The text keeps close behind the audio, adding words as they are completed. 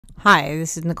Hi,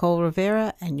 this is Nicole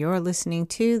Rivera, and you're listening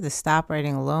to the Stop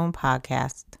Writing Alone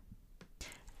podcast.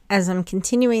 As I'm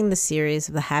continuing the series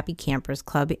of the Happy Campers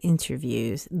Club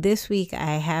interviews, this week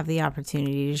I have the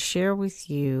opportunity to share with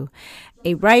you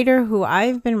a writer who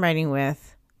I've been writing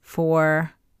with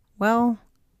for,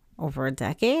 over a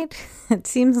decade. It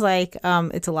seems like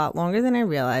it's a lot longer than I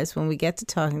realized when we get to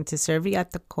talking to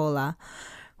Servete Kolar,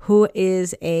 who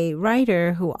is a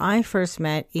writer who I first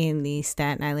met in the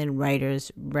Staten Island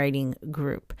Writers Writing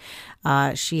Group.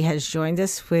 She has joined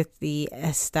us with the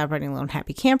Stop Writing Alone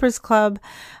Happy Campers Club,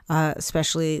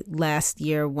 especially last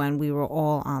year when we were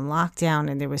all on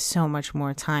lockdown and there was so much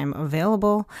more time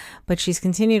available. But she's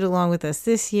continued along with us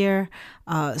this year,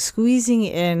 squeezing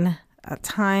in a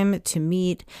time to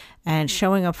meet and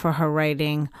showing up for her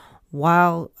writing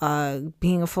while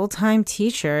being a full-time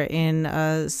teacher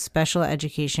in special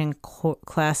education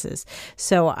classes.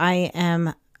 So I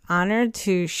am honored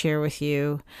to share with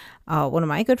you one of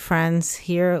my good friends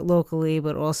here locally,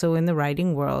 but also in the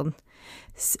writing world,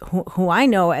 who I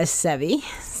know as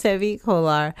Servete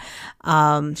Kolar.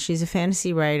 She's a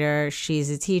fantasy writer.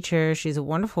 She's a teacher. She's a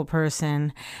wonderful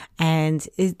person. And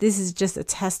this is just a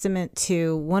testament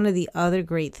to one of the other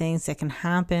great things that can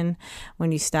happen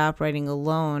when you stop writing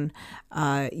alone.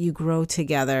 You grow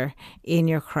together in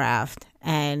your craft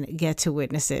and get to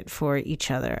witness it for each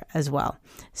other as well.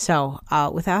 So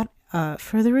without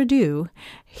further ado,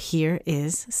 here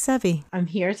is Sevey. I'm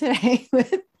here today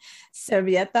with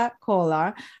Servete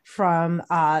Kolar from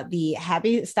the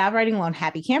Happy Stop Writing Alone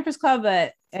Happy Campers Club.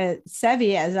 But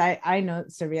Sevey, as I know,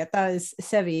 Servete is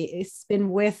Sevey. It's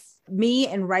been with me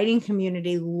and writing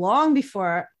community long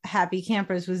before Happy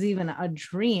Campers was even a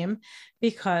dream,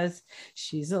 because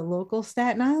she's a local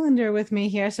Staten Islander with me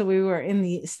here. So we were in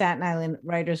the Staten Island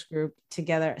Writers Group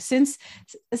together. Since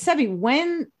Sevey,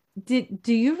 when do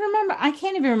you remember? I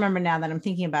can't even remember now that I'm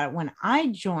thinking about it. When I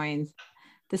joined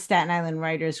the Staten Island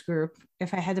Writers Group,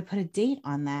 if I had to put a date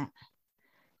on that.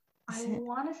 I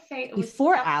want to say it was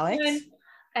before Alex.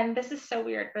 And this is so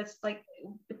weird, but it's like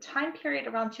the time period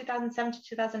around 2007 to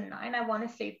 2009. I want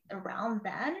to say around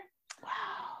then.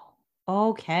 Wow.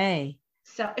 Okay.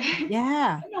 So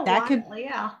yeah, that could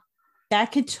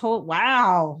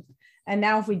wow. And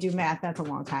now if we do math, that's a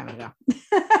long time ago.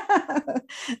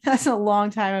 That's a long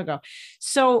time ago.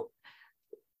 So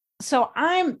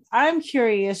I'm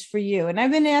curious for you, and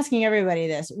I've been asking everybody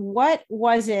this. What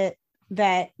was it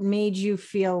that made you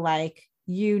feel like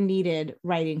you needed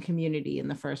writing community in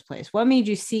the first place? What made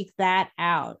you seek that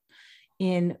out?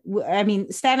 Staten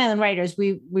Island Writers,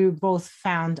 we were both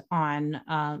found on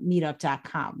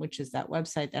meetup.com, which is that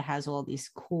website that has all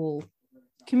these cool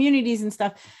communities and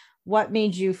stuff. What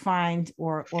made you find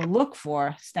or look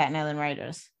for Staten Island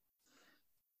Writers?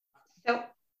 So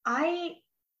I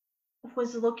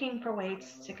was looking for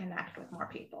ways to connect with more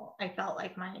people. I felt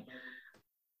like my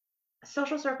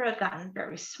social circle had gotten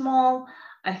very small.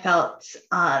 I felt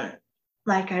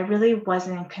like I really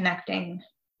wasn't connecting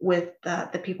with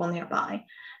the people nearby.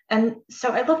 And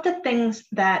so I looked at things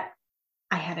that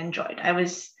I had enjoyed. At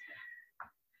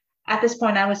this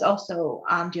point, I was also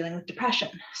dealing with depression.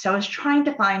 So I was trying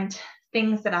to find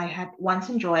things that I had once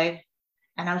enjoyed,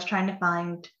 and I was trying to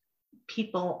find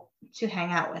people to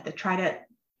hang out with, to try to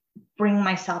bring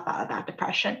myself out of that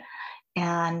depression.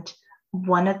 And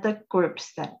one of the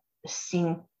groups that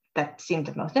seemed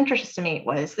the most interesting to me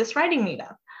was this writing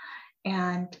meetup.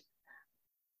 And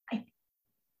I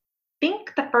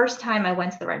think the first time I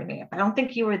went to the writing meetup, I don't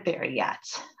think you were there yet.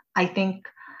 I think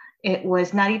it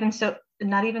was not even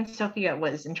Sophia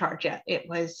was in charge yet. It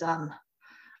was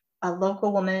a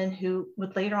local woman who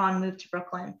would later on move to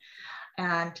Brooklyn.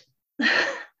 And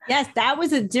yes, that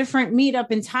was a different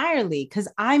meetup entirely, because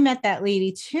I met that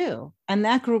lady too, and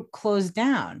that group closed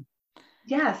down.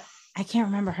 Yes. I can't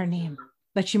remember her name,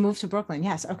 but she moved to Brooklyn.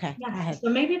 Yes. Okay. Yes. So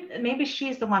maybe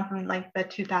she's the one from like the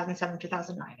 2007,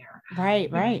 2009 era.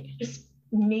 Right. Just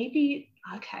maybe,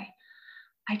 okay.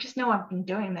 I just know I've been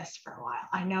doing this for a while.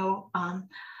 I know,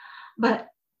 but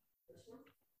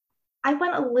I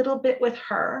went a little bit with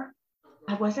her.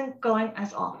 I wasn't going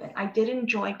as often. I did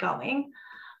enjoy going.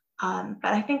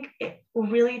 But I think it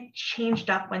really changed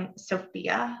up when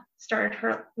Sophia started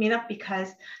her meetup,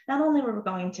 because not only were we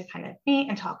going to kind of meet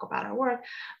and talk about our work,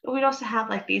 but we'd also have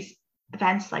like these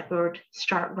events, like we would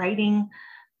start writing,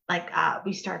 like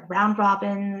we started round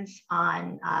robins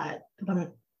on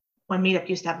when Meetup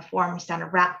used to have a forum. We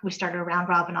started a round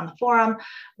robin on the forum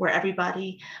where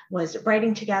everybody was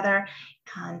writing together,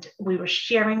 and we were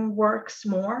sharing works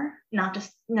more, not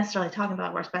just necessarily talking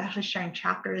about works, but actually sharing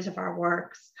chapters of our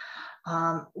works.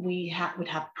 We'd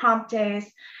have prompt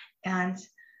days, and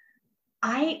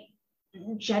I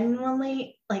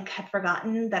genuinely like had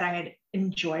forgotten that I had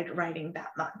enjoyed writing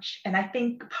that much. And I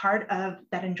think part of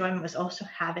that enjoyment was also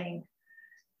having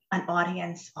an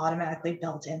audience automatically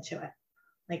built into it.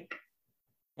 Like,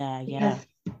 because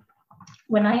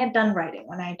when I had done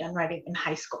writing in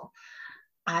high school,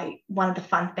 one of the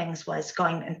fun things was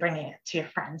going and bringing it to your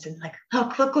friends and like,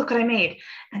 oh, look what I made,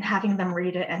 and having them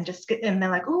read it and and they're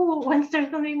like, oh, when's there's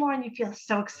gonna be more, and you feel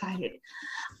so excited.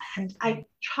 And I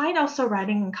tried also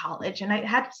writing in college, and I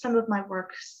had some of my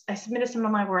works. I submitted some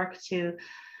of my work to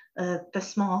the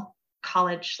small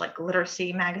college like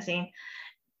literacy magazine,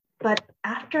 but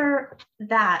after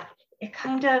that, it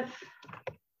kind of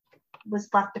was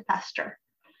left to fester.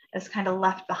 It was kind of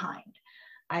left behind.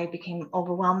 I became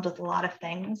overwhelmed with a lot of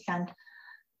things and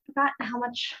forgot how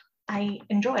much I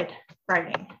enjoyed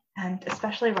writing, and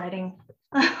especially writing,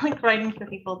 like writing for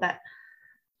people that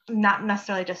not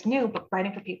necessarily just knew, but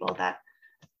writing for people that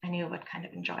I knew would kind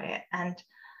of enjoy it. And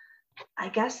I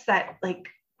guess that like,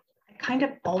 I kind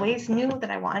of always knew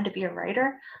that I wanted to be a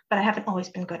writer, but I haven't always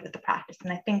been good with the practice.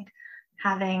 And I think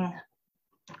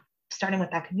starting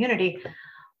with that community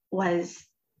was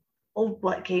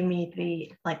what gave me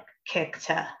the like kick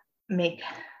to make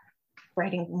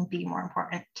writing be more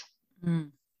important.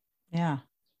 Yeah.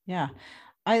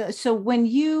 So when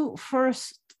you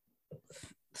first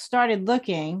started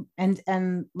looking,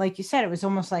 and like you said, it was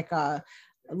almost like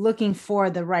looking for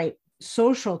the right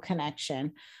social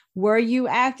connection. Were you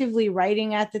actively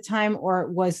writing at the time, or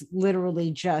was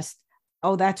literally just,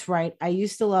 oh, that's right, I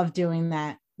used to love doing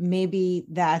that, maybe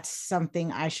that's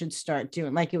something I should start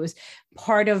doing? Like, it was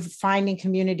part of finding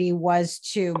community was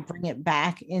to bring it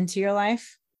back into your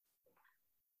life?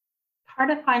 Part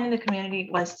of finding the community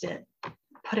was to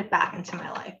put it back into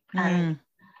my life. And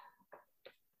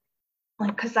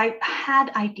like, because I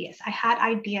had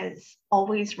ideas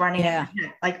always running in my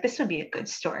head. Like, this would be a good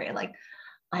story. Like,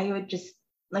 I would just,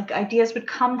 like, ideas would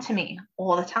come to me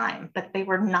all the time, but they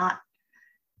were not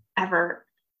ever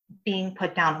being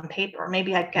put down on paper.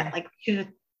 Maybe I'd get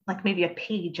maybe a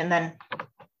page and then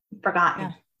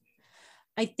forgotten.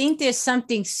 I think there's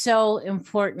something so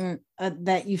important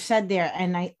that you said there.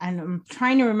 And I'm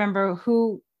trying to remember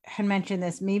who had mentioned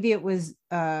this. Maybe it was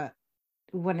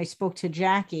when I spoke to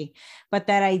Jackie, but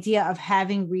that idea of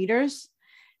having readers.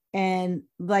 And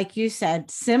like you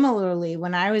said, similarly,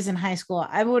 when I was in high school,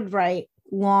 I would write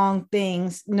long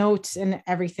things, notes and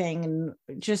everything, and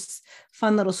just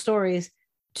fun little stories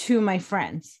to my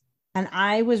friends. And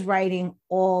I was writing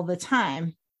all the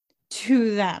time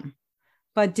to them.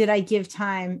 But did I give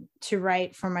time to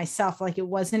write for myself? Like, it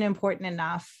wasn't important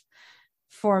enough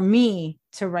for me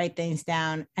to write things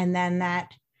down. And then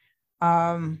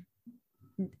and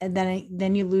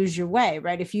then you lose your way,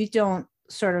 right? If you don't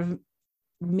sort of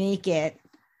make it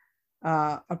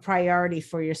a priority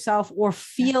for yourself, or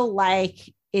feel like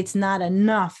it's not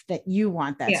enough that you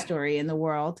want that story in the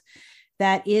world,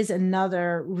 that is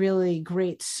another really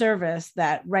great service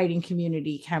that writing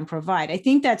community can provide. I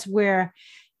think that's where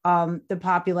the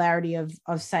popularity of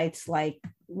sites like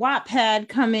Wattpad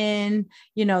come in.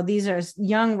 You know, these are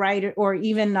young writer, or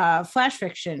even not flash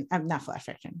fiction,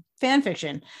 fan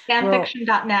fiction.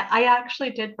 Fanfiction.net. I actually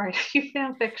did write a few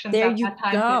fan fictions. There you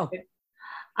go.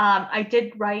 I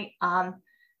did write,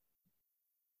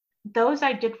 those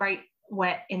I did write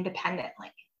went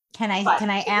independently. Can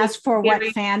I ask for what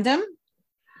fandom?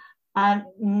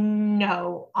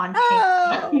 No, on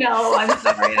no, I'm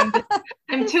sorry.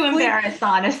 I'm too embarrassed,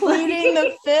 honestly. Pleading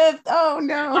the fifth. Oh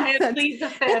no. I plead the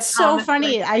fifth. It's so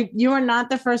honestly. Funny. You are not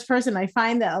the first person. I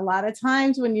find that a lot of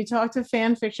times when you talk to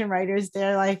fan fiction writers,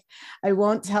 they're like, I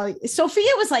won't tell you.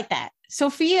 Sophia was like that.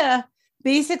 Sophia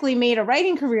basically made a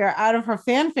writing career out of her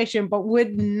fan fiction, but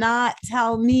would not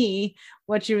tell me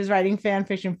what she was writing fan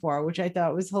fiction for, which I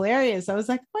thought was hilarious. I was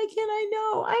like, why can't I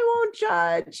know? I won't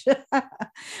judge.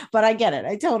 But I get it.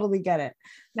 I totally get it.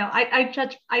 No, I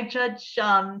judge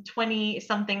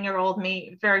 20-something-year-old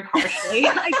me very harshly.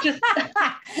 I just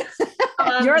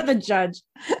you're the judge.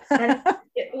 And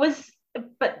it was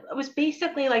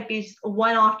basically like these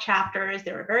one-off chapters.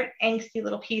 They were very angsty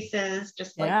little pieces,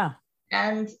 just like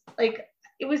and like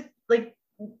it was like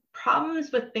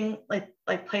problems with things like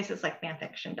places like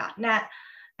fanfiction.net.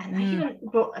 And I even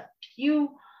wrote a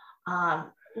few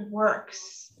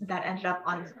works that ended up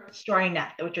on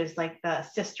StoryNet, which was like the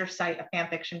sister site of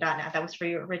fanfiction.net. That was for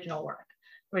your original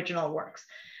works.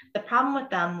 The problem with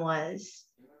them was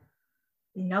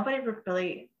nobody would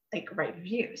really like write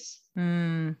reviews.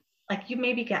 Like, you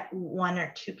maybe get one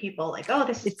or two people like, oh,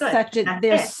 this is good.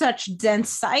 There's such dense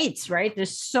sites, right?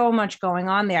 There's so much going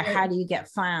on there. How do you get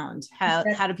found?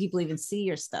 How do people even see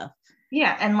your stuff?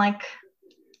 Yeah.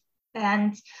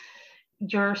 And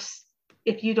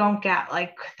if you don't get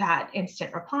like that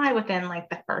instant reply within like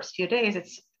the first few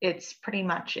days, it's pretty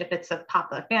much, if it's a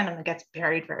popular fandom, it gets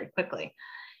buried very quickly.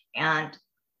 And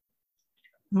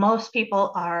most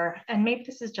people are, and maybe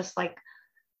this is just like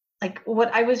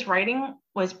what I was writing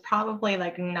was probably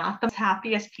like not the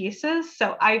happiest pieces.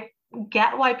 So I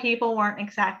get why people weren't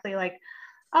exactly like,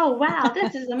 oh wow,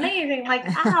 this is amazing. Like,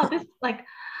 oh, this, like,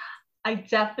 I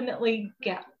definitely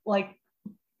get like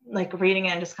reading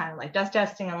it and just kind of like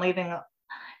digesting and leaving.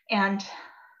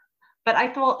 But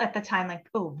I thought at the time, like,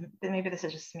 oh, maybe this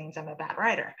just means I'm a bad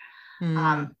writer.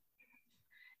 And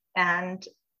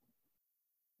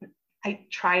I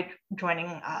tried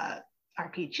joining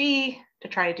RPG to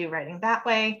try to do writing that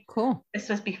way. Cool. This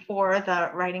was before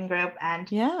the writing group.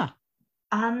 And yeah.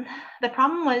 The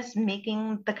problem was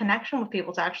making the connection with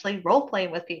people to actually role play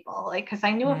with people. Like, because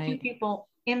I knew a few people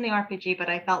in the RPG, but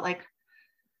I felt like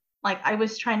I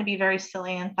was trying to be very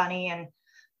silly and funny, and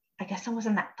I guess I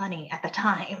wasn't that funny at the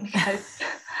time because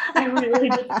I really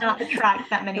did not attract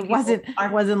that many people.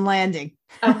 It wasn't landing.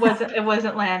 It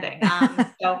wasn't landing.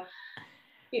 So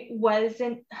it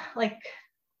wasn't like,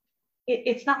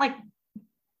 it's not like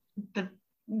the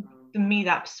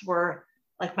meetups were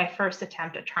like my first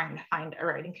attempt at trying to find a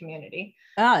writing community.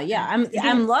 Oh yeah.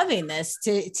 I'm loving this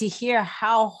to hear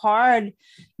how hard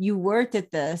you worked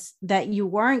at this, that you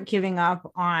weren't giving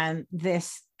up on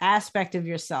this aspect of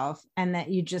yourself and that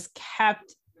you just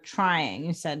kept trying.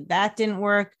 You said that didn't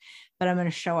work, but I'm going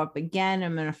to show up again.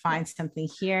 I'm going to find something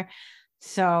here.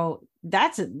 So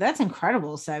that's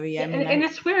incredible, Sevey. I mean, and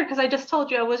it's weird because I just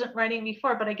told you I wasn't writing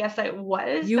before, but I guess I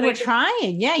was. You were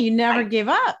trying. Yeah. You never gave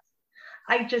up.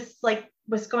 I just like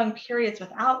was going periods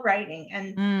without writing,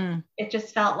 and it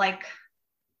just felt like,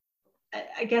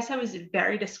 I guess I was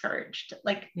very discouraged.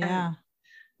 Like, yeah.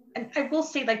 And I will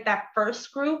say, like, that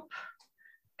first group,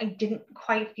 I didn't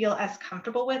quite feel as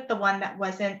comfortable with, the one that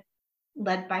wasn't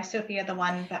led by Sophia, the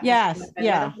one that was led by the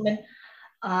other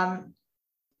woman.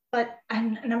 But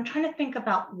I'm trying to think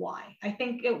about why. I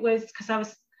think it was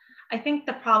because I think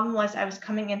the problem was I was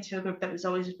coming into a group that was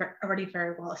already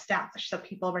very well established. So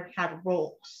people already had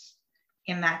roles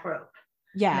in that group.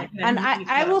 Yeah. And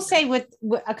I will say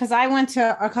because I went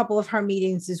to a couple of her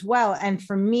meetings as well. And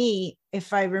for me,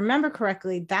 if I remember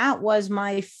correctly, that was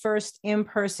my first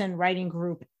in-person writing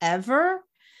group ever.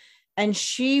 And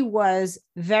she was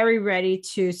very ready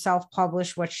to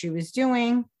self-publish what she was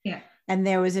doing. Yeah. And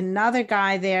there was another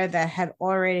guy there that had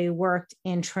already worked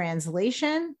in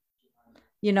translation.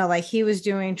 You know, like he was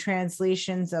doing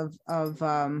translations of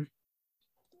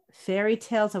fairy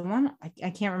tales. I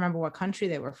can't remember what country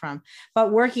they were from,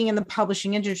 but working in the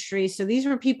publishing industry. So these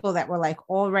were people that were like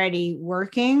already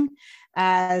working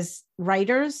as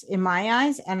writers in my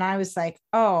eyes. And I was like,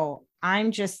 oh,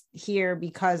 I'm just here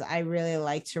because I really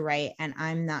like to write, and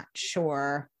I'm not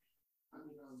sure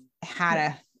how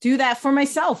to do that for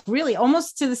myself, really,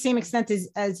 almost to the same extent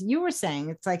as you were saying.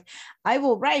 It's like, I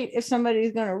will write if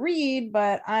somebody's going to read,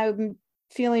 but I'm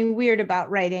feeling weird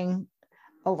about writing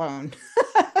alone.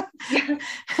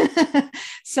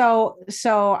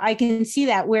 So I can see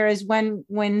that. Whereas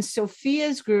when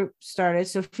Sophia's group started,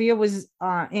 Sophia was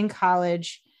in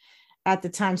college at the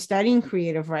time studying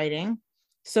creative writing.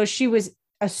 So she was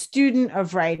a student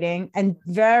of writing and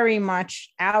very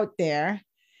much out there.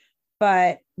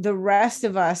 But the rest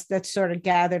of us that sort of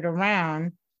gathered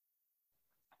around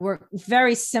were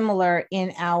very similar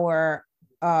in our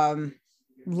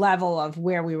level of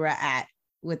where we were at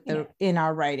with in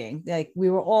our writing. Like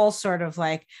we were all sort of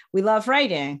like, we love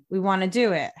writing. We want to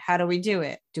do it. How do we do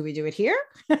it? Do we do it here?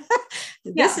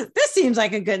 This seems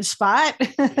like a good spot.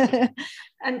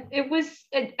 And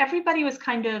everybody was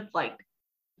kind of like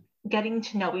getting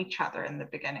to know each other in the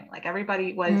beginning. Like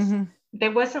everybody was,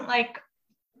 there wasn't like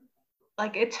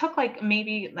it took like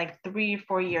maybe like 3 or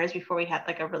 4 years before we had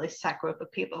like a really set group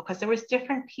of people, because there was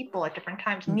different people at different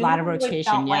times. A lot of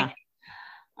rotation.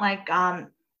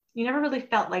 You never really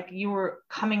felt like you were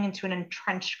coming into an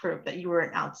entrenched group, that you were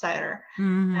an outsider.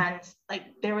 And like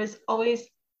there was always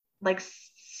like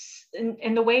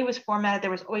in the way it was formatted,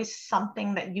 there was always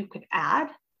something that you could add.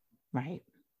 Right.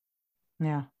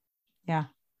 Yeah.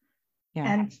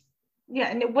 And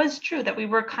it was true that we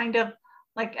were kind of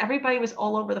like, everybody was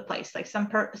all over the place. Like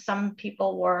some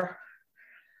people were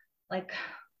like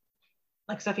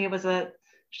Sophia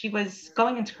she was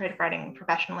going into creative writing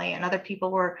professionally, and other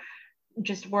people were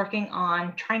just working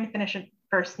on trying to finish a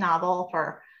first novel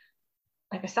for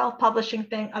like a self-publishing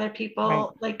thing. Other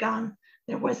people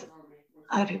there was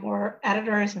other people were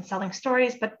editors and selling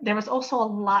stories, but there was also a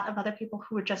lot of other people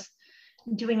who were just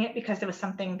doing it because it was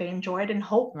something they enjoyed and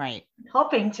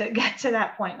hoping to get to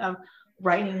that point of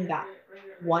writing that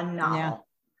one novel. Yeah.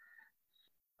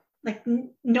 Like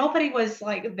nobody was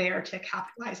like there to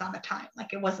capitalize on the time.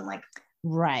 Like it wasn't like,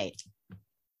 right.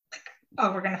 Like,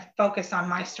 oh, we're going to focus on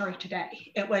my story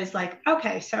today. It was like,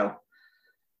 okay, so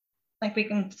like we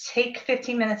can take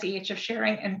 15 minutes each of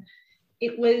sharing, and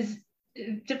it was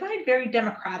divided very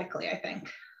democratically, I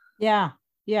think. Yeah.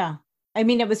 Yeah. I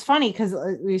mean, it was funny because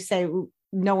we say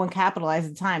no one capitalized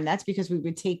the time. That's because we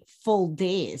would take full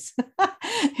days.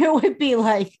 It would be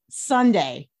like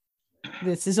Sunday.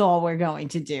 This is all we're going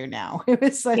to do now. It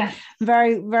was a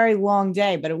very, very long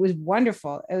day, but it was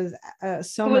wonderful. It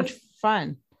was much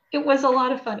fun. It was a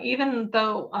lot of fun, even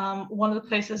though one of the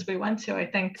places we went to, I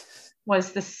think,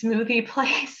 was the smoothie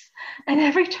place. And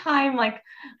every time, like,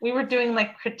 we were doing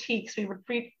like critiques, we would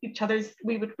read each other's,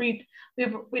 we'd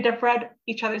have read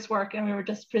each other's work, and we were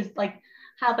just like,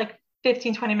 had like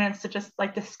 15, 20 minutes to just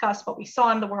like discuss what we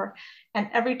saw in the work. And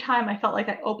every time I felt like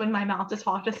I opened my mouth to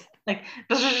talk, just like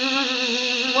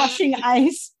rushing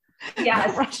ice.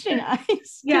 Yes. Rushing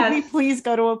ice. Yes. Can we please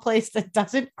go to a place that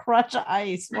doesn't crush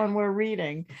ice when we're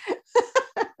reading?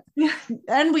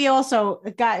 And we also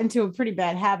got into a pretty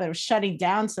bad habit of shutting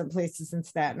down some places in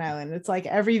Staten Island. It's like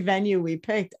every venue we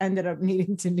picked ended up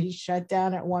needing to be shut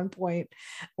down at one point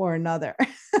or another.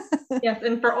 Yes,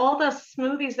 and for all the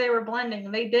smoothies they were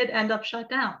blending, they did end up shut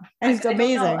down. It's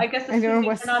amazing. I guess the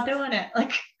smoothies are not doing it.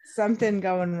 Like something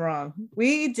going wrong.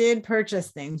 We did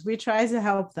purchase things. We tried to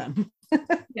help them.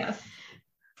 Yes.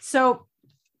 So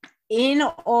in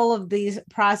all of these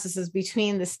processes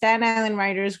between the Staten Island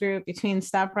Writers Group, between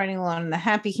Stop Writing Alone and the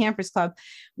Happy Campers Club,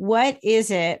 what is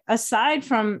it, aside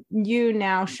from you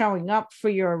now showing up for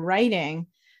your writing,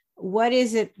 what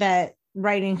is it that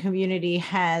writing community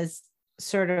has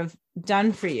sort of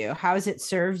done for you? How has it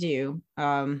served you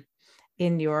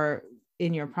in your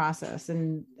process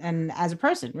and as a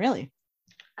person, really?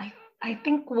 I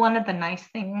think one of the nice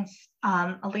things,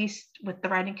 at least with the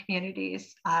writing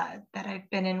communities that I've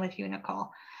been in with you,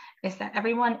 Nicole, is that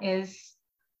everyone is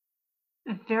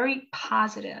very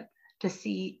positive to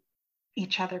see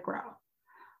each other grow.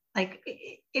 Like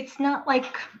it's not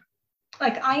like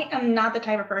I am not the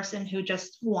type of person who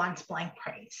just wants blank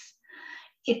praise.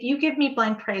 If you give me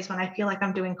blank praise when I feel like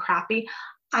I'm doing crappy,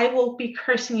 I will be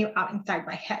cursing you out inside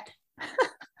my head.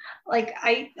 Like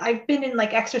I've been in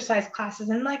like exercise classes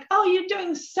and like, oh, you're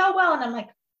doing so well. And I'm like,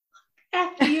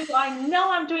 F you, I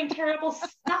know I'm doing terrible.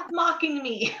 Stop mocking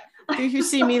me. Do you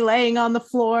see me laying on the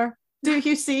floor? Do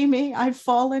you see me? I've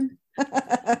fallen.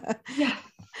 Yeah.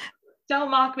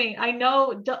 Don't mock me. I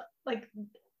know,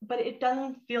 but it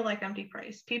doesn't feel like I'm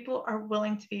depraised. People are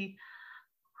willing to be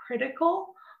critical,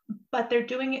 but they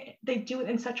do it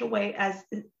in such a way as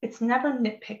it's never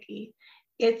nitpicky.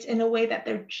 It's in a way that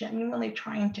they're genuinely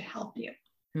trying to help you.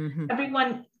 Mm-hmm.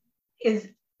 Everyone is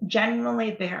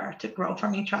genuinely there to grow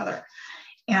from each other.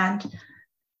 And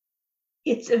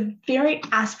it's a very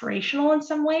aspirational in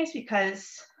some ways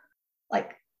because,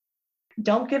 like,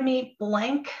 don't give me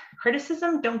blank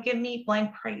criticism, don't give me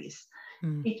blank praise.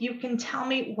 Mm. If you can tell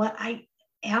me what I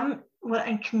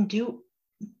can do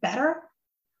better,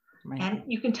 right, and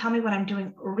you can tell me what I'm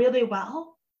doing really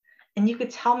well, and you could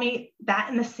tell me that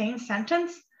in the same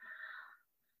sentence,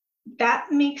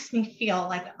 that makes me feel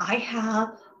like I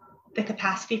have the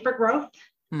capacity for growth,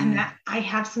 and that I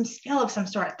have some skill of some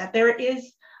sort, that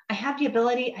I have the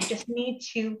ability, I just need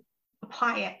to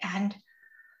apply it. And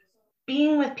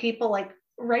being with people, like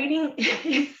writing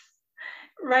is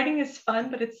fun,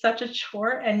 but it's such a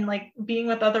chore. And like being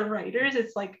with other writers,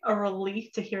 it's like a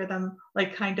relief to hear them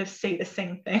like kind of say the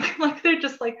same thing. Like they're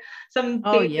just like some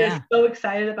days they're so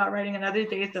excited about writing, and other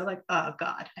days they're like, oh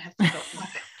God, I have to go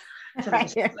back to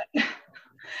this.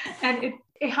 And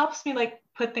it helps me like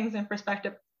put things in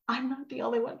perspective. I'm not the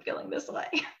only one feeling this way.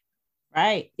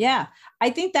 Right. Yeah. I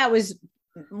think that was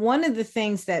one of the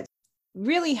things that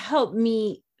really helped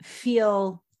me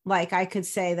feel like I could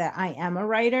say that I am a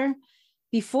writer.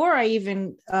 Before I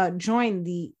even joined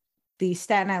the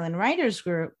Staten Island Writers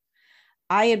Group,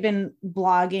 I had been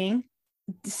blogging,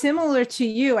 similar to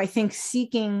you, I think,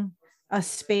 seeking a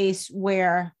space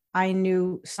where I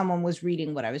knew someone was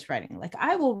reading what I was writing. Like,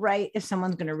 I will write if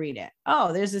someone's going to read it.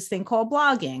 Oh, there's this thing called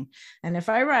blogging. And if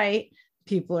I write,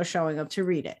 people are showing up to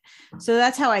read it. So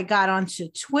that's how I got onto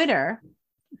Twitter,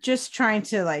 just trying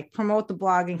to like promote the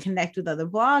blog and connect with other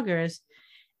bloggers.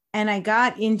 And I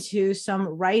got into some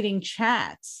writing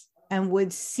chats and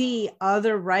would see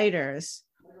other writers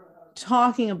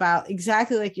talking about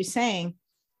exactly like you're saying,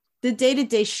 the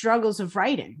day-to-day struggles of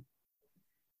writing.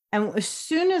 And as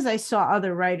soon as I saw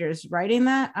other writers writing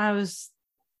that,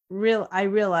 I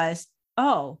realized,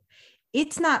 oh,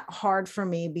 it's not hard for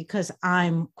me because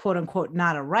I'm quote unquote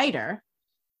not a writer.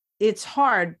 it's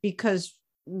hard because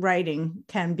writing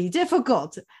can be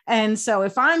difficult. And so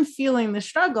if I'm feeling the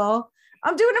struggle,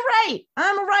 I'm doing it right.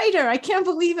 I'm a writer. I can't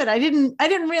believe it. I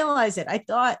didn't realize it. I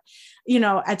thought,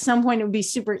 at some point it would be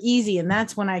super easy. And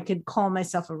that's when I could call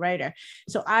myself a writer.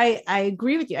 So I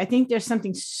agree with you. I think there's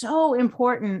something so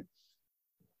important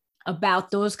about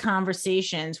those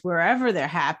conversations wherever they're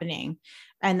happening.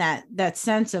 And that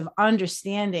sense of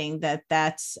understanding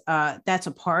that's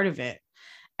a part of it.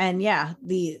 And yeah,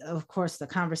 of course, the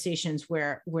conversations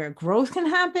where growth can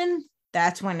happen,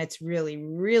 that's when it's really,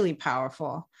 really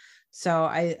powerful. So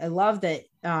I love that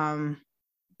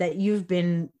that you've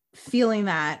been feeling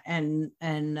that and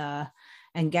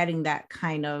getting that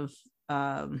kind of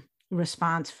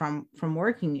response from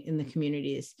working in the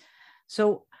communities.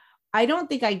 So I don't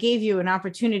think I gave you an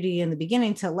opportunity in the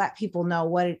beginning to let people know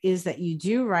what it is that you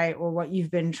do write or what you've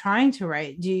been trying to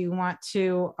write. Do you want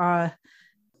to?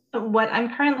 What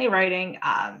I'm currently writing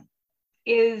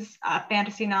is a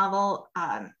fantasy novel.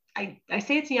 I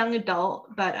say it's young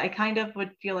adult, but I kind of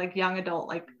would feel like young adult,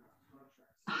 like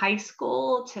high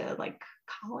school to like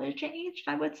college age,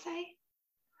 I would say.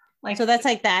 Like, so that's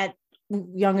like that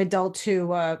young adult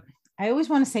to, I always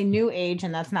want to say new age,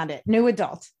 and that's not it. New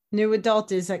adult. New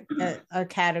adult is a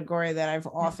category that I've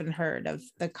often heard of,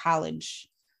 the college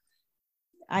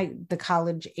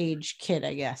age kid,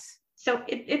 I guess. So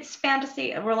it's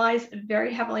fantasy. It relies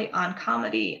very heavily on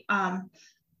comedy.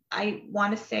 I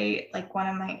want to say like one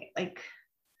of my, like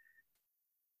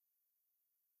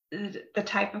the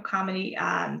type of comedy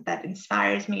that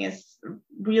inspires me is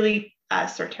really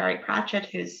Sir Terry Pratchett,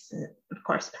 who's of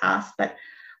course passed, but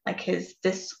like his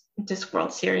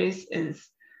Discworld series is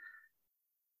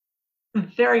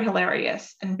very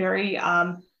hilarious and very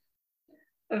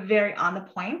very on the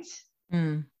point.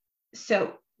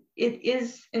 So it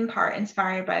is in part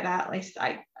inspired by that, at least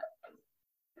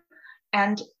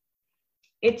and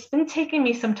it's been taking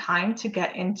me some time to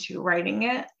get into writing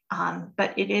it,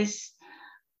 but it is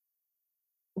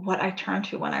what I turn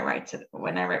to when I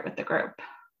write with the group.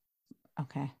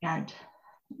 Okay. And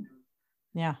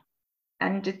yeah,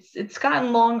 and it's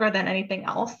gotten longer than anything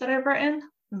else that I've written,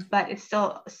 but it's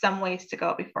still some ways to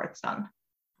go before it's done.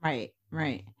 Right.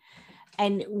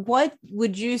 And what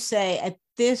would you say at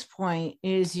this point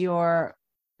is your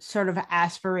sort of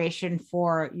aspiration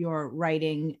for your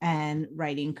writing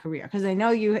career? Because I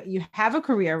know you have a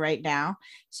career right now.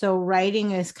 So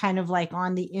writing is kind of like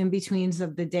on the in-betweens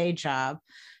of the day job.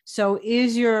 So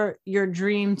is your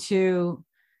dream to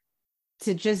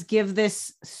just give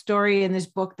this story in this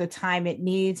book the time it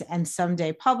needs and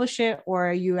someday publish it? Or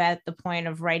are you at the point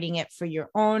of writing it for your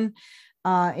own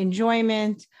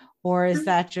enjoyment? Or is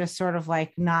that just sort of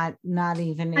like not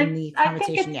even in the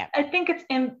conversation yet? I think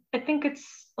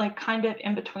it's like kind of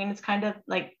in between. It's kind of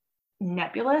like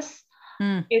nebulous.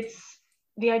 It's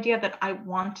the idea that I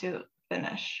want to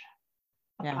finish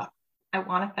a book. I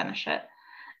want to finish it.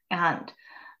 And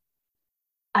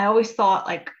I always thought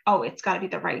like, oh, it's got to be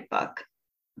the right book.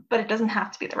 But it doesn't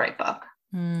have to be the right book.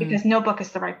 Because no book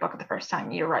is the right book the first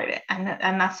time you write it.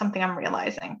 And that's something I'm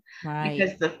realizing. Right.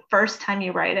 Because the first time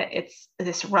you write it, it's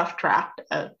this rough draft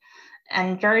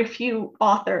and very few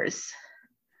authors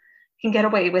can get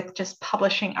away with just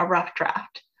publishing a rough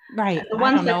draft. Right.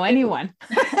 I don't know anyone.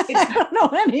 I don't know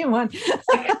anyone.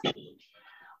 Like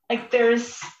I think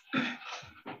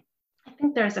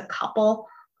there's a couple,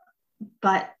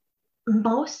 but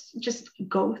most just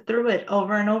go through it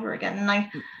over and over again.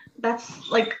 And that's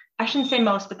like, I shouldn't say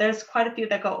most, but there's quite a few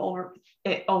that go over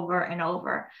it over and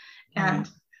over. And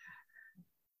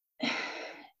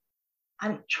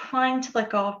I'm trying to let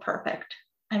go of perfect.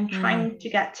 I'm trying to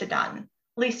get to done, at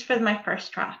least for my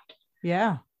first draft.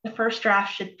 Yeah. The first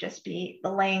draft should just be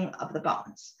the laying of the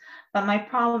bones. But my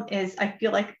problem is I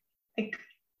feel like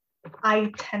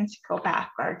I tend to go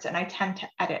backwards and I tend to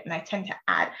edit and I tend to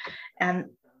add. And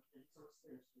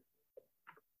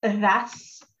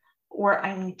that's where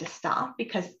I need to stop,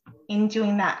 because in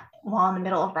doing that while in the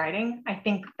middle of writing, I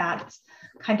think that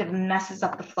kind of messes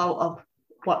up the flow of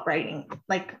what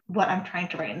I'm trying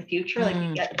to write in the future. Like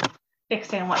you get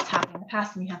fixated on what's happened in the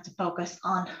past and you have to focus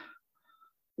on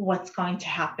what's going to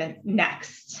happen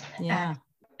next. Yeah.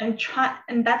 And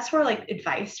that's where like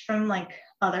advice from like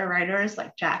other writers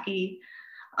like Jackie,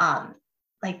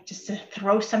 like just to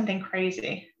throw something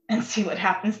crazy and see what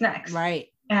happens next. Right.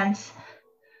 And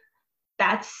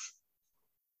that's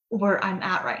where I'm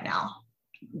at right now,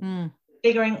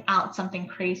 figuring out something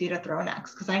crazy to throw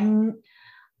next, because I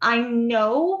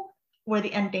know where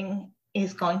the ending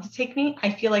is going to take me.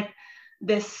 I feel like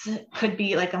this could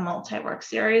be like a multi-work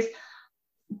series,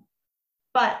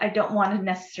 but I don't want to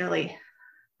necessarily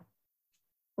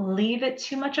leave it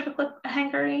too much of a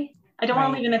cliffhanger. I don't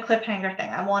want to leave it in a cliffhanger thing.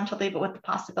 I want to leave it with the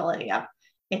possibility of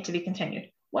it to be continued.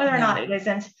 Whether or not it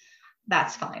isn't,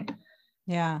 that's fine.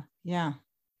 Yeah.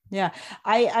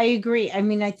 I agree. I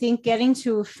mean, I think getting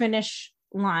to a finish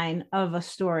line of a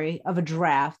story, of a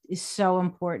draft, is so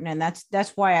important. And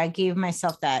that's why I gave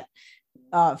myself that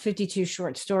 52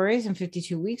 short stories and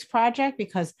 52 weeks project,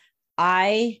 because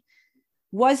I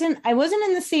wasn't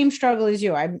in the same struggle as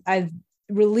you. I've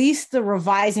released the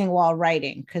revising while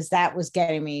writing, because that was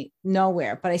getting me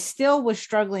nowhere, but I still was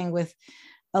struggling with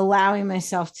allowing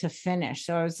myself to finish.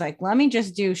 So I was like, let me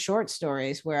just do short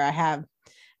stories where I have,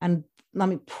 and let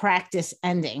me practice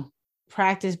ending,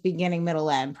 practice beginning, middle,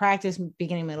 end, practice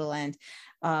beginning, middle, end.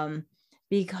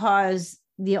 Because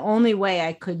the only way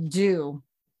I could do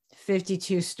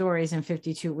 52 stories in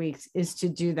 52 weeks is to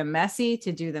do them messy,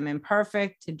 to do them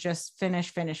imperfect, to just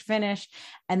finish.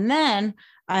 And then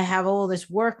I have all this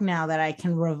work now that I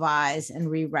can revise and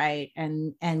rewrite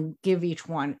and give each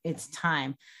one its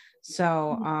time.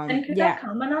 So, and could I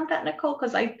comment on that, Nicole?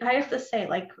 Because I have to say,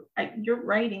 like, your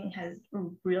writing has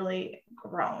really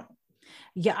grown.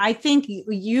 Yeah, I think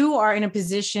you are in a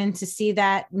position to see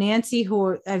that. Nancy,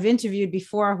 who I've interviewed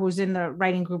before, who's in the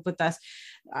writing group with us,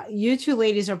 you two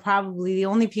ladies are probably the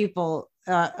only people,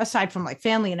 aside from like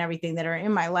family and everything, that are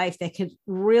in my life that could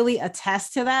really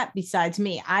attest to that besides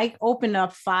me. I opened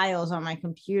up files on my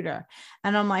computer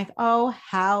and I'm like, oh,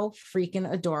 how freaking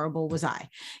adorable was I?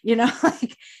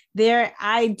 Like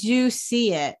I do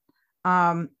see it.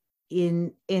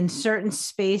 In certain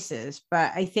spaces,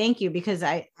 but I thank you, because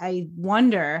I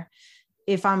wonder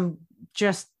if I'm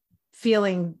just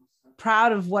feeling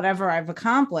proud of whatever I've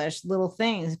accomplished, little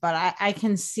things, but I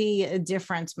can see a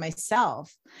difference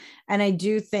myself. And I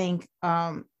do think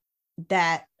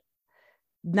that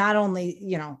not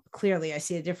only, clearly I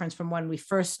see a difference from when we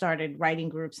first started writing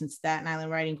groups in Staten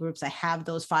Island writing groups. I have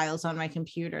those files on my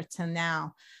computer to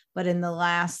now. But in the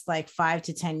last like 5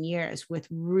 to 10 years, with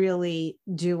really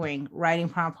doing writing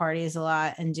prompt parties a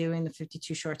lot and doing the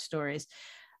 52 short stories,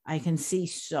 I can see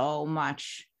so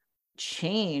much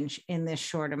change in this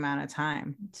short amount of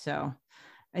time. So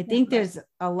I think there's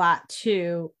a lot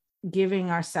to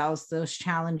giving ourselves those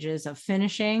challenges of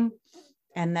finishing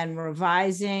and then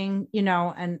revising,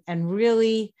 and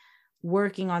really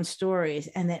working on stories.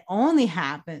 And it only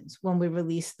happens when we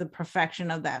release the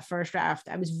perfection of that first draft.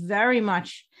 I was very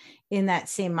much in that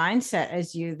same mindset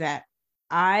as you, that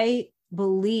I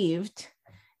believed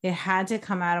it had to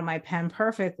come out of my pen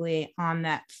perfectly on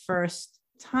that first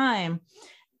time.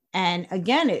 And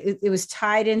again, it was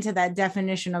tied into that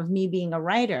definition of me being a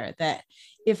writer, that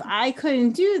if I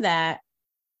couldn't do that,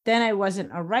 then I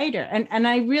wasn't a writer. And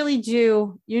I really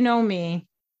do, me,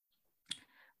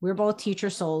 we're both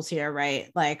teacher souls here, right?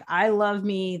 Like, I love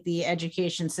me, the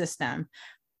education system,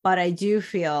 but I do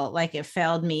feel like it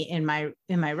failed me in my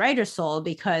writer soul,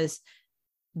 because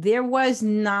there was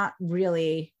not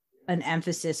really an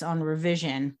emphasis on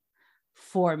revision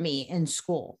for me in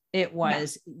school. It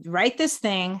was write this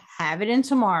thing, have it in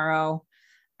tomorrow,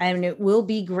 and it will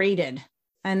be graded.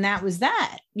 And that was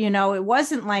that. It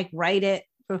wasn't like write it.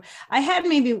 I had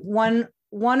maybe one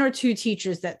or two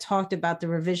teachers that talked about the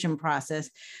revision process,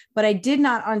 but I did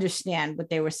not understand what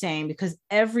they were saying, because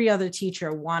every other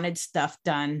teacher wanted stuff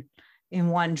done in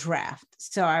one draft.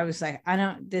 So I was like,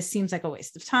 this seems like a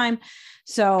waste of time.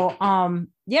 So,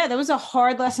 that was a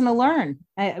hard lesson to learn,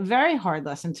 a very hard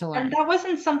lesson to learn. And that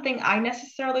wasn't something I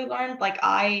necessarily learned. Like,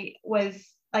 I was,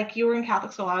 like, you were in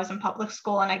Catholic school, I was in public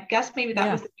school. And I guess maybe that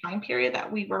was the time period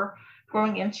that we were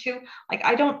growing into. Like,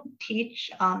 I don't teach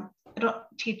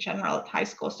general at high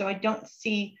school, so I don't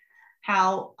see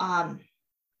how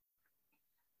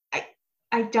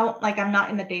I don't, like, I'm not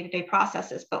in the day-to-day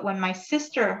processes. But when my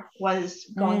sister was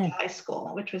going to high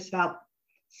school, which was about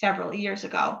several years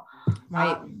ago,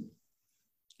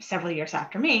 several years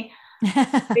after me,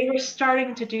 they were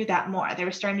starting to do that more. They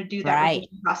were starting to do that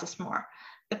revision process more.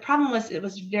 The problem was it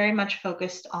was very much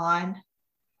focused on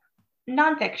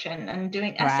nonfiction and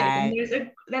doing essays.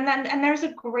 And there's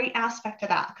a great aspect to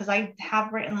that, because I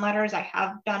have written letters, I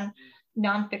have done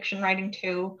nonfiction writing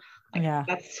too.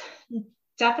 That's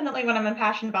definitely when I'm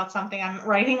impassioned about something, I'm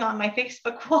writing on my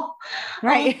Facebook wall.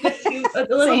 Right. A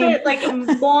little bit like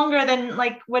longer than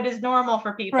like what is normal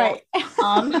for people. Right.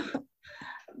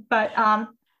 But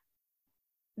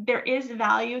there is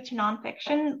value to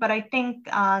nonfiction, but I think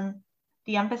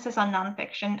the emphasis on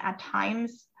nonfiction at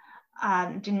times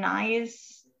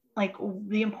denies like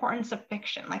the importance of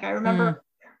fiction. Like, I remember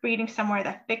reading somewhere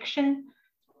that fiction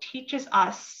teaches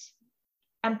us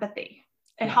empathy.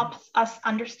 It helps us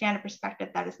understand a perspective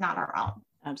that is not our own.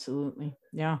 Absolutely.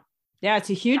 Yeah. Yeah, it's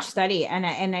a huge study.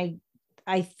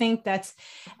 I think that's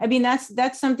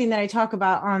something that I talk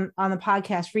about on the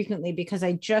podcast frequently, because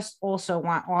I just also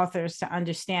want authors to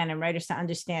understand and writers to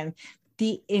understand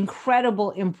the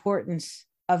incredible importance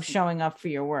of showing up for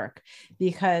your work,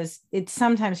 because it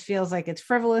sometimes feels like it's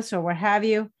frivolous or what have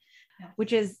you,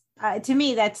 which is to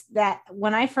me, that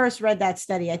when I first read that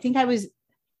study, I think I was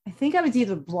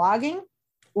either blogging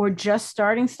or just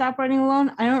starting Stop Writing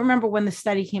Alone. I don't remember when the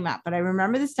study came out, but I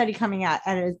remember the study coming out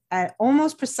at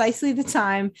almost precisely the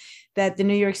time that the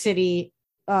New York City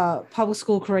public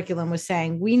school curriculum was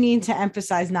saying we need to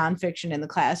emphasize nonfiction in the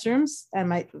classrooms. And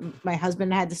my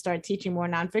husband had to start teaching more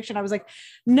nonfiction. I was like,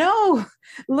 no,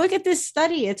 look at this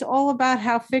study. It's all about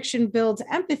how fiction builds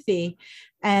empathy.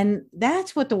 And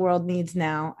that's what the world needs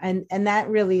now. And that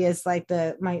really is like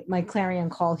my clarion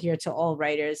call here to all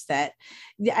writers, that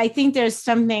I think there's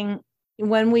something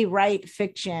when we write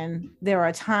fiction, there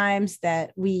are times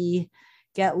that we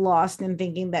get lost in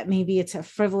thinking that maybe it's a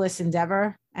frivolous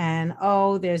endeavor and,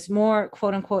 oh, there's more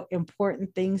quote unquote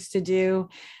important things to do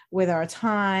with our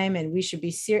time. And we should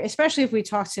be serious, especially if we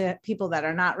talk to people that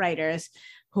are not writers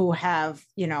who have,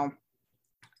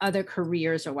 other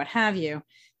careers or what have you.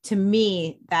 To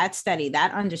me, that study,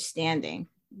 that understanding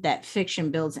that fiction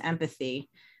builds empathy,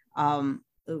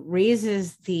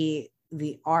 raises the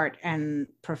art and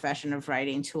profession of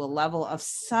writing to a level of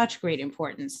such great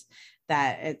importance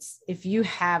that if you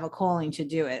have a calling to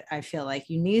do it, I feel like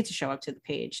you need to show up to the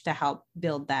page to help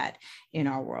build that in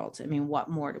our world. I mean, what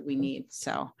more do we need?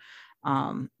 So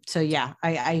yeah,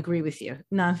 I agree with you.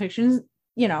 Nonfiction,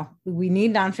 we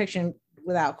need nonfiction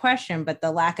without question, but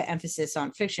the lack of emphasis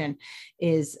on fiction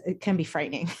it can be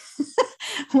frightening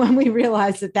when we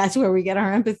realize that that's where we get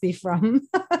our empathy from.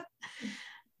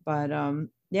 But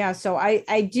yeah, so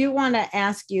I do want to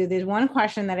ask you, there's one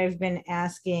question that I've been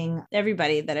asking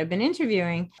everybody that I've been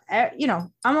interviewing.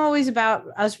 I'm always about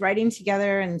us writing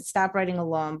together and Stop Writing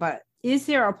Alone, but is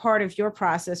there a part of your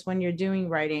process when you're doing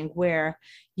writing where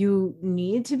you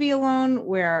need to be alone,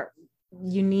 where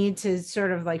you need to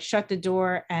sort of like shut the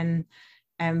door and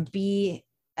be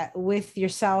with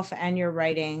yourself and your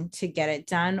writing to get it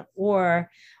done? Or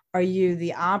are you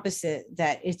the opposite,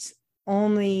 that it's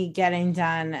only getting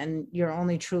done and you're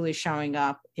only truly showing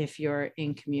up if you're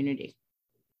in community?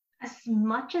 As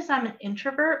much as I'm an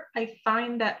introvert, I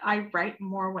find that I write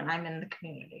more when I'm in the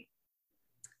community.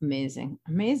 Amazing.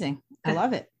 I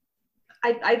love it.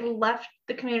 I left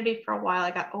the community for a while.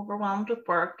 I got overwhelmed with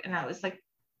work, and I was like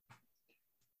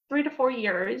 3 to 4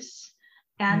 years,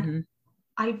 and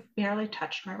I barely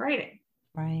touched my writing.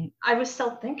 Right. I was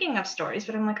still thinking of stories,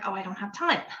 but I'm like, oh, I don't have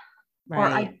time. Right. Or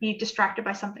I'd be distracted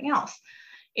by something else.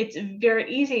 It's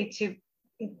very easy to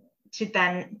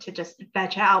just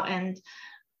veg out and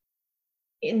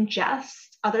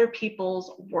ingest other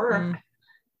people's work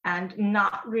and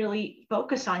not really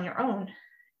focus on your own.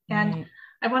 And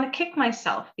I want to kick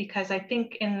myself, because I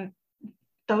think in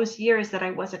those years that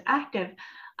I wasn't active,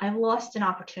 I lost an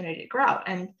opportunity to grow.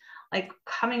 And like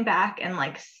coming back and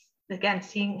like, again,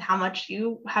 seeing how much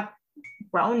you have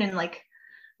grown and like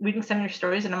reading some of your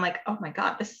stories, and I'm like, oh my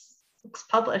God, this looks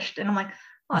published. And I'm like,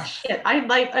 oh shit, I've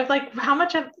like, how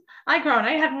much have I grown?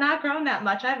 I have not grown that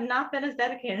much. I have not been as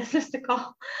dedicated as Miss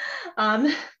Nicole.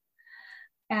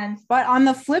 But on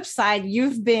the flip side,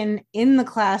 you've been in the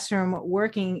classroom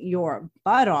working your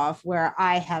butt off, where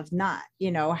I have not.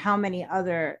 How many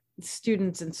other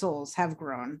students and souls have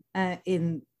grown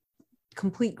in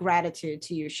complete gratitude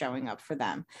to you showing up for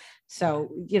them. So,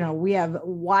 we have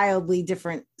wildly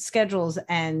different schedules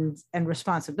and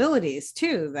responsibilities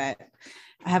too, that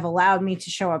have allowed me to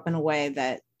show up in a way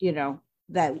that,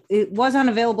 that it was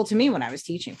unavailable to me when I was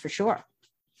teaching, for sure.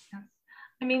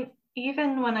 I mean,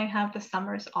 even when I have the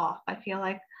summers off, I feel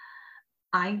like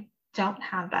I don't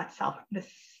have I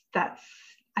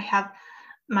have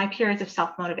my periods of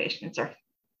self-motivations are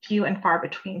few and far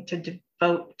between to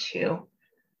devote to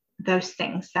those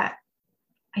things that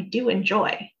I do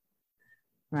enjoy.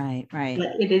 Right.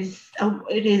 But it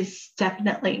is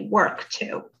definitely work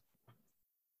too.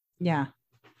 Yeah.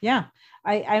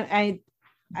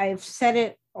 I've said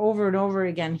it over and over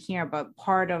again here, but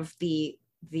part of the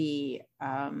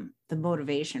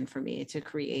motivation for me to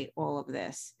create all of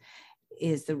this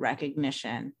is the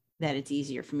recognition that it's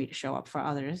easier for me to show up for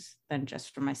others than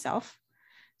just for myself.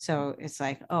 So it's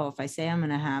like, oh, if I say I'm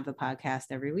going to have a podcast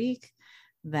every week,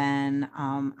 then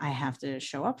I have to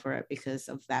show up for it because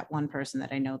of that one person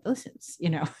that I know listens,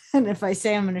 and if I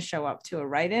say I'm going to show up to a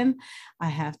write-in, I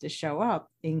have to show up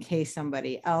in case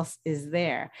somebody else is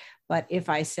there. But if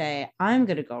I say I'm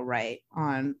going to go write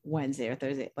on Wednesday or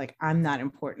Thursday, like I'm not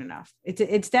important enough.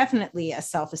 It's definitely a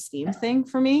self-esteem thing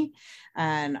for me,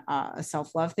 and a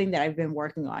self-love thing that I've been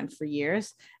working on for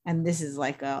years. And this is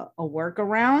like a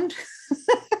workaround,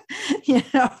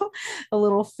 a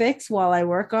little fix while I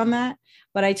work on that.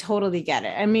 But I totally get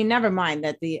it. I mean, never mind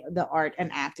that the art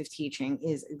and active teaching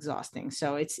is exhausting.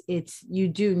 So it's you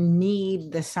do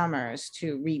need the summers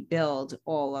to rebuild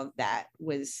all of that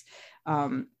was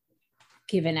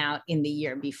given out in the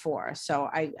year before. So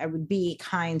I would be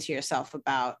kind to yourself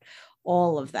about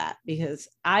all of that, because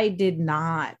I did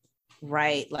not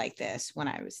write like this when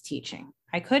I was teaching.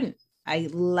 I couldn't. I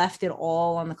left it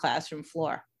all on the classroom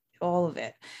floor, all of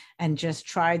it, and just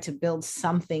tried to build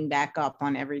something back up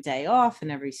on every day off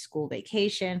and every school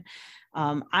vacation.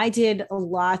 I did a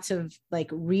lot of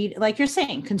like you're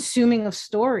saying, consuming of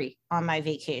story on my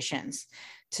vacations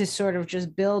to sort of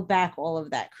just build back all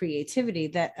of that creativity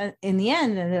that in the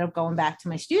end ended up going back to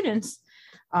my students.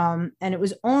 And it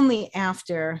was only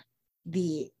after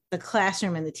the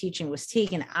classroom and the teaching was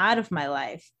taken out of my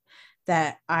life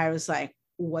that I was like,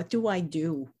 what do I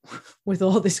do with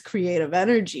all this creative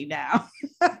energy now?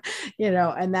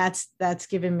 And that's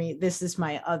given me, this is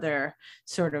my other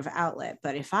sort of outlet.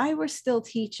 But if I were still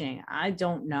teaching, I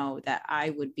don't know that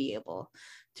I would be able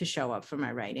to show up for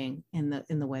my writing in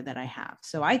the way that I have.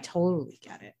 So I totally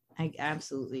get it. I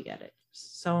absolutely get it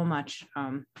so much.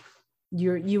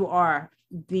 You are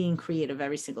being creative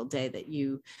every single day that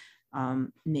you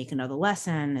make another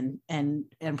lesson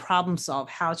and problem solve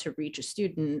how to reach a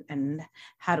student and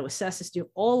how to assess a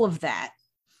student. All of that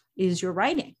is your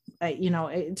writing.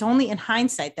 It's only in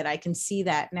hindsight that I can see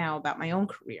that now about my own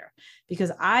career,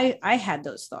 because I had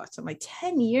those thoughts. I'm like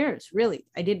 10 years, really,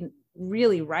 I didn't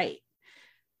really write.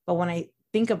 But when I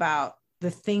think about the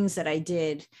things that I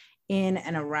did in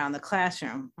and around the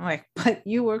classroom, I'm like, but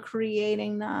you were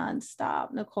creating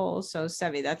nonstop, Nicole. So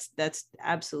Sevey, that's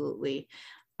absolutely,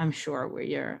 I'm sure,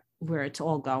 where it's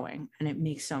all going. And it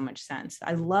makes so much sense.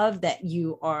 I love that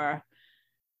you are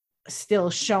still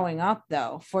showing up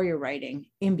though for your writing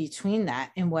in between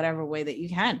that in whatever way that you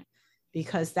can,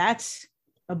 because that's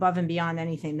above and beyond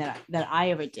anything that I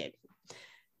ever did.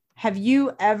 Have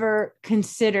you ever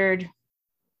considered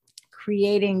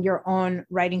creating your own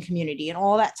writing community, and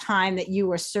all that time that you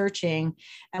were searching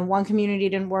and one community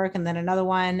didn't work and then another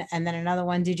one and then another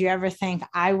one? Did you ever think,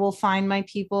 I will find my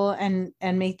people and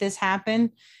make this happen?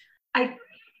 I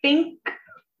think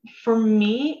for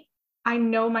me, I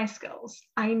know my skills.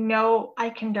 I know I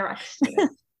can direct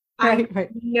students. Right. I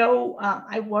know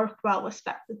I work well with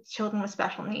children with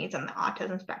special needs and the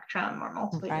autism spectrum or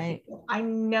multiple people. I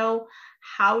know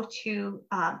how to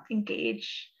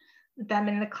engage them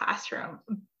in the classroom.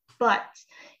 But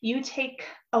you take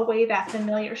away that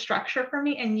familiar structure for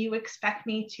me and you expect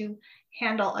me to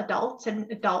handle adults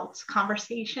and adults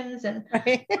conversations and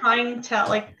trying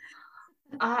to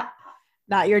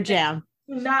not your jam.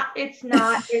 It's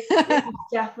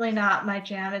definitely not my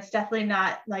jam. It's definitely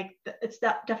not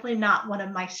definitely not one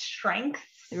of my strengths.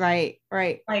 Right.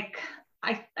 Like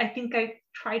I think I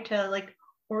tried to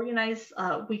organize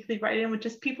weekly writing with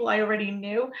just people I already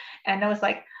knew, and I was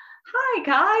like, hi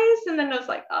guys, and then I was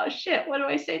like, oh shit, what do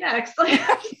I say next?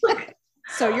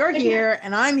 So you're here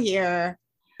and I'm here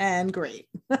and great.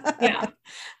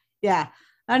 Yeah,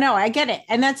 I know, I get it.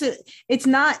 And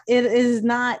it is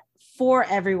not for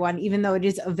everyone, even though it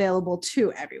is available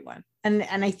to everyone. And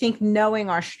I think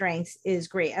knowing our strengths is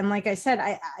great. And like I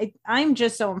said, I'm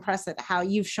just so impressed at how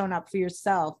you've shown up for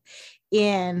yourself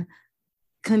in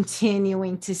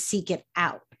continuing to seek it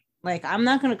out. Like, I'm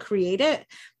not going to create it,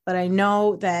 but I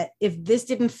know that if this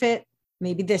didn't fit,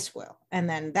 maybe this will. And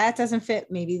then that doesn't fit,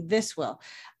 maybe this will.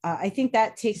 I think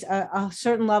that takes a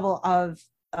certain level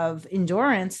of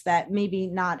endurance that maybe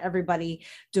not everybody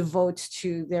devotes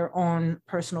to their own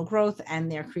personal growth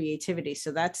and their creativity.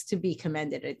 So that's to be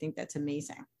commended. I think that's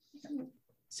amazing.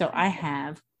 So I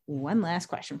have one last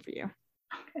question for you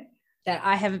that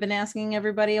I have been asking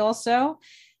everybody also.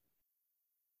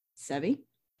 Sevey,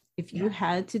 if you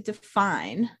had to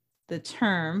define the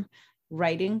term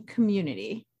writing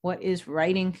community, what is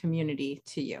writing community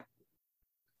to you?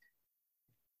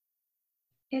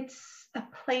 It's a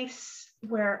place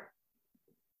where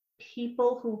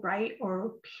people who write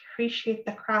or appreciate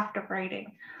the craft of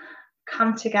writing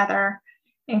come together,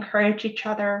 encourage each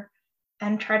other,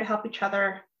 and try to help each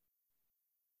other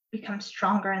become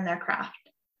stronger in their craft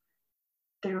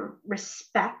through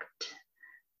respect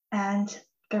and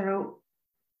through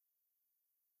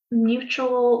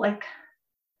mutual, like,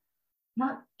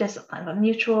 not discipline, but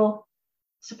mutual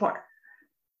support.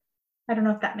 I don't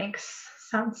know if that makes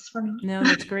sense for me. No,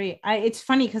 that's great. It's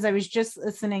funny because I was just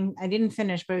listening. I didn't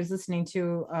finish, but I was listening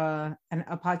to a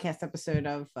podcast episode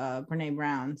of Brene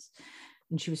Brown's,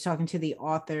 and she was talking to the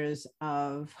authors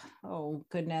of, oh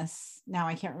goodness, now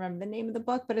I can't remember the name of the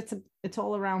book, but it's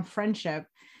all around friendship,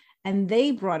 and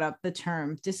they brought up the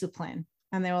term discipline,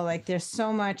 and they were like, there's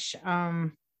so much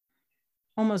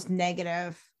almost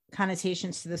negative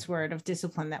connotations to this word of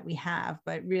discipline that we have,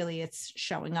 but really it's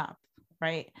showing up,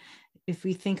 right? If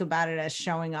we think about it as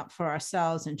showing up for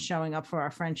ourselves and showing up for our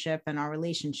friendship and our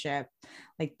relationship,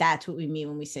 like that's what we mean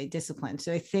when we say discipline.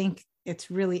 So I think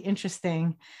it's really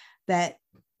interesting that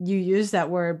you use that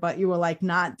word, but you were like,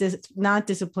 not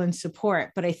discipline,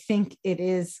 support. But I think it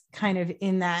is kind of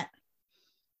in that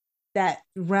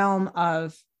realm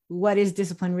of what is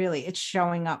discipline really? It's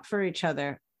showing up for each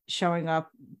other, showing up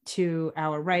to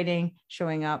our writing,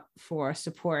 showing up for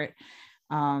support.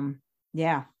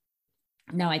 Yeah.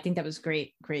 No, I think that was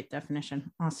great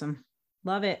definition. Awesome.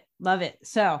 Love it.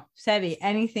 So, Sevey,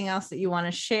 anything else that you want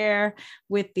to share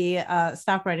with the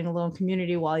Stop Writing Alone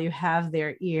community while you have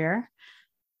their ear?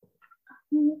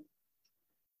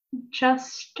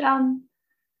 Just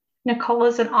Nicole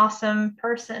is an awesome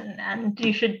person, and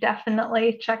you should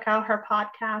definitely check out her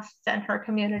podcasts and her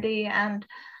community. And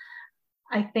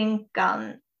I think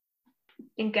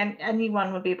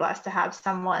anyone would be blessed to have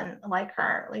someone like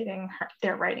her leading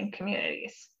their writing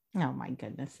communities. Oh my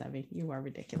goodness, Sevey, you are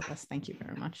ridiculous. Thank you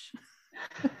very much.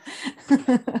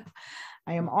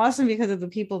 I am awesome because of the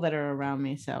people that are around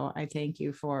me. So I thank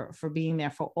you for being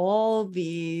there for all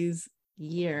these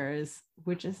years,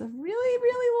 which is a really,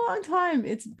 really long time.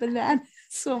 It's bananas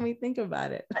when we think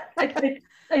about it.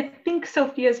 I think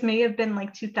Sophia's may have been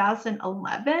like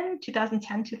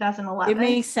 2010, 2011. It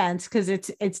makes sense because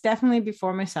it's definitely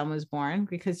before my son was born,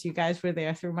 because you guys were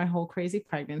there through my whole crazy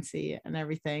pregnancy and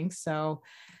everything. So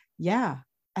yeah,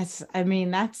 that's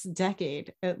a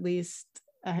decade at least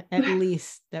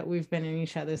that we've been in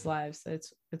each other's lives.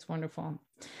 It's wonderful.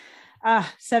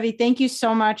 Sevey, thank you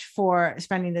so much for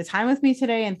spending the time with me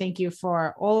today. And thank you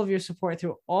for all of your support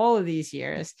through all of these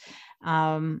years.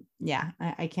 I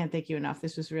can't thank you enough.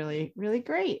 This was really, really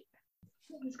great.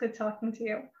 It was good talking to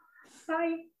you.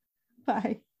 Bye.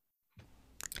 Bye.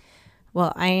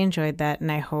 Well, I enjoyed that,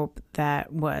 and I hope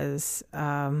that was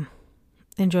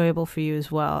enjoyable for you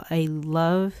as well. I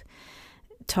love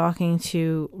talking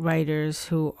to writers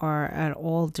who are at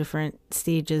all different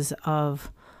stages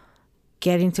of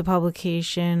getting to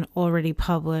publication, already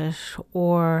published,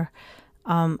 or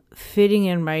fitting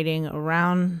in writing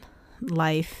around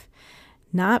life,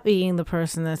 not being the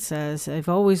person that says, I've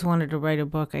always wanted to write a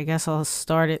book, I guess I'll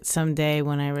start it someday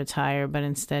when I retire, but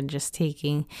instead just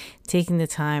taking the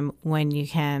time when you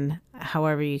can,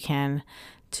 however you can,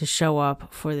 to show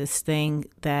up for this thing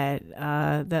that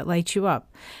lights you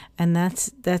up. And that's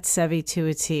Sevey to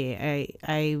a T.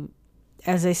 I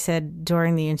as I said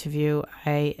during the interview,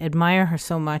 I admire her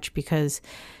so much because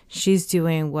she's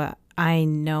doing what I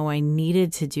know I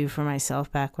needed to do for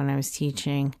myself back when I was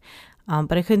teaching.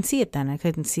 But I couldn't see it then. I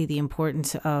couldn't see the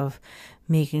importance of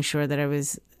making sure that I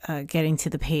was getting to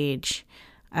the page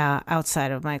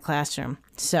outside of my classroom.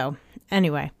 So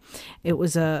anyway, it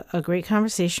was a great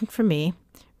conversation for me.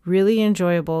 Really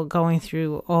enjoyable going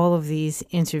through all of these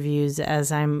interviews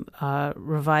as I'm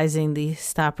revising the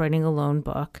Stop Writing Alone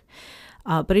book.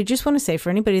 But I just want to say, for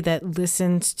anybody that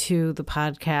listens to the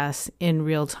podcast in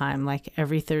real time, like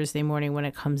every Thursday morning when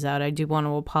it comes out, I do want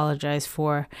to apologize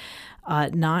for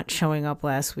not showing up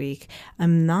last week.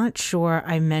 I'm not sure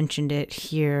I mentioned it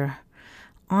here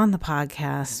on the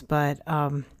podcast, but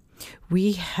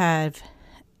we have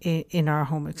in our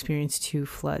home experienced 2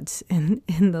 floods in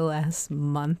the last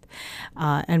month,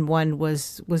 and one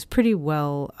was pretty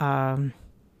well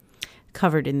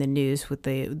covered in the news with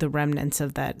the remnants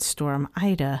of that storm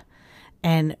Ida.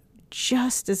 And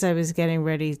just as I was getting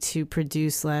ready to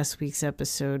produce last week's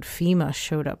episode, FEMA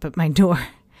showed up at my door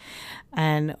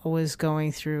and was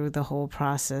going through the whole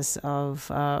process of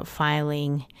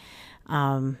filing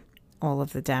all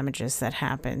of the damages that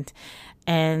happened.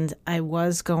 And I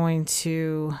was going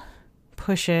to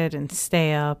push it and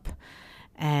stay up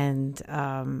and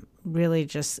really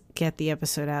just get the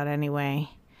episode out anyway.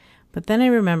 But then I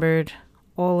remembered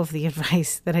all of the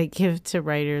advice that I give to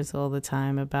writers all the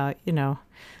time about,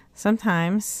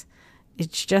 sometimes it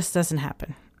just doesn't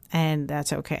happen, and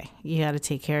that's okay. You got to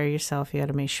take care of yourself. You got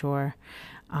to make sure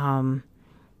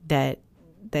that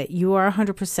you are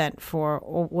 100% for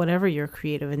whatever your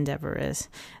creative endeavor is.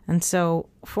 And so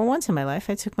for once in my life,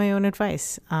 I took my own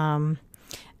advice.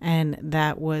 And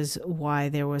that was why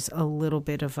there was a little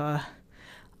bit of a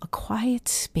quiet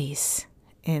space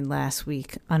in last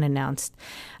week, unannounced.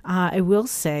 I will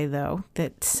say, though,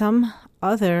 that some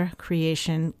other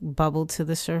creation bubbled to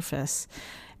the surface,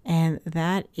 and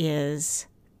that is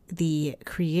the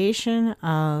creation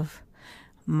of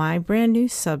my brand new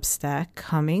Substack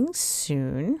coming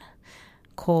soon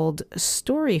called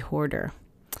Story Hoarder.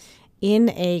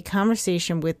 In a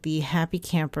conversation with the Happy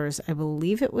Campers, I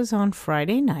believe it was on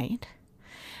Friday night,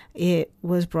 it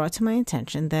was brought to my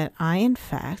attention that I, in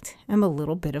fact, am a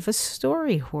little bit of a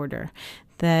story hoarder,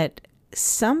 that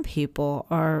some people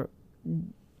are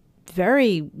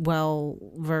very well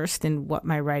versed in what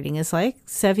my writing is like.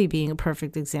 Sevey being a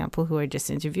perfect example, who I just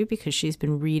interviewed because she's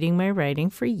been reading my writing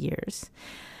for years.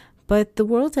 But the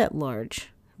world at large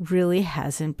really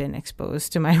hasn't been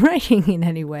exposed to my writing in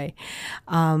any way.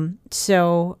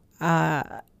 So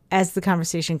as the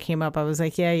conversation came up, I was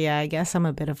like, yeah, I guess I'm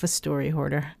a bit of a story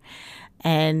hoarder.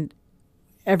 And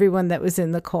everyone that was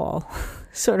in the call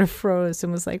sort of froze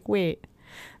and was like, wait,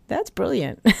 that's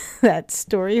brilliant, that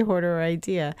story hoarder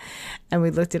idea. And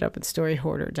we looked it up, and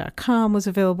storyhoarder.com was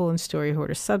available, and Story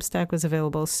Hoarder Substack was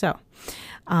available. So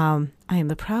I am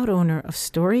the proud owner of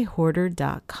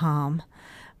storyhoarder.com,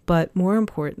 but more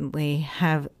importantly,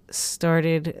 have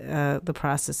started the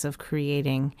process of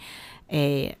creating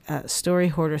a Story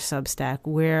Hoarder Substack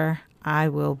where I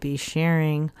will be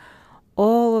sharing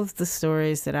all of the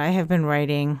stories that I have been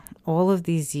writing all of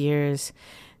these years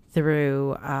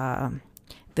through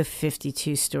the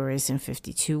 52 stories in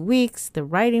 52 weeks, the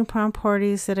writing prompt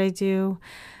parties that I do,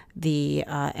 the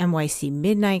NYC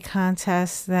Midnight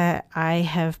Contest that I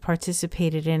have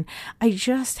participated in. I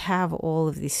just have all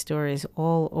of these stories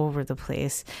all over the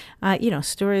place.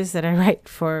 Stories that I write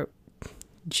for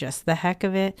just the heck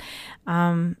of it.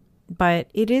 But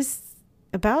it is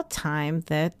about time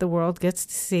that the world gets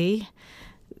to see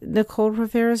Nicole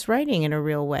Rivera's writing in a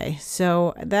real way.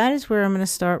 So that is where I'm going to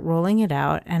start rolling it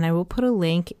out, and I will put a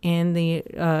link in the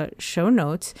show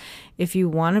notes if you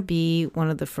want to be one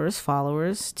of the first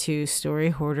followers to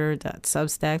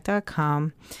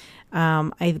storyhoarder.substack.com.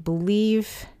 I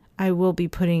believe I will be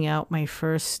putting out my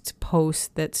first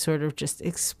post that sort of just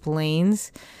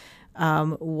explains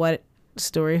what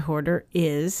Story Hoarder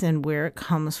is and where it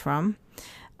comes from.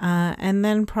 And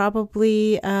then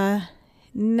probably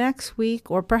next week,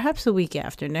 or perhaps the week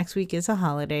after. Next week is a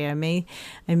holiday. I may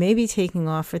be taking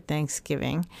off for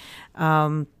Thanksgiving.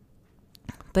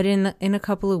 But in a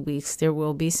couple of weeks, there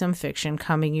will be some fiction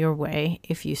coming your way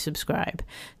if you subscribe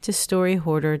to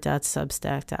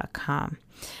storyhoarder.substack.com.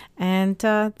 And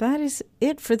that is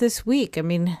it for this week. I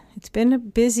mean, it's been a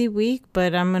busy week,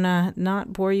 but I'm going to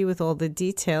not bore you with all the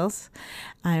details.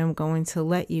 I am going to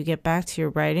let you get back to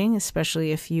your writing,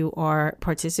 especially if you are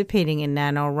participating in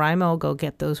NaNoWriMo. Go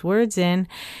get those words in.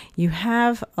 You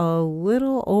have a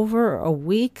little over a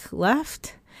week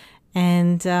left.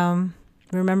 And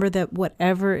remember that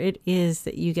whatever it is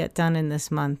that you get done in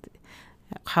this month,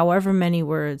 however many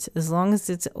words, as long as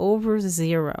it's over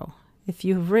 0, if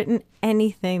you've written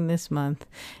anything this month,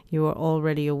 you are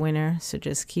already a winner. So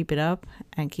just keep it up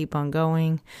and keep on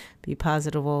going. Be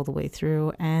positive all the way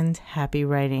through, and happy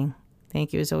writing.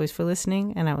 Thank you as always for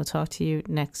listening, and I will talk to you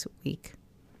next week.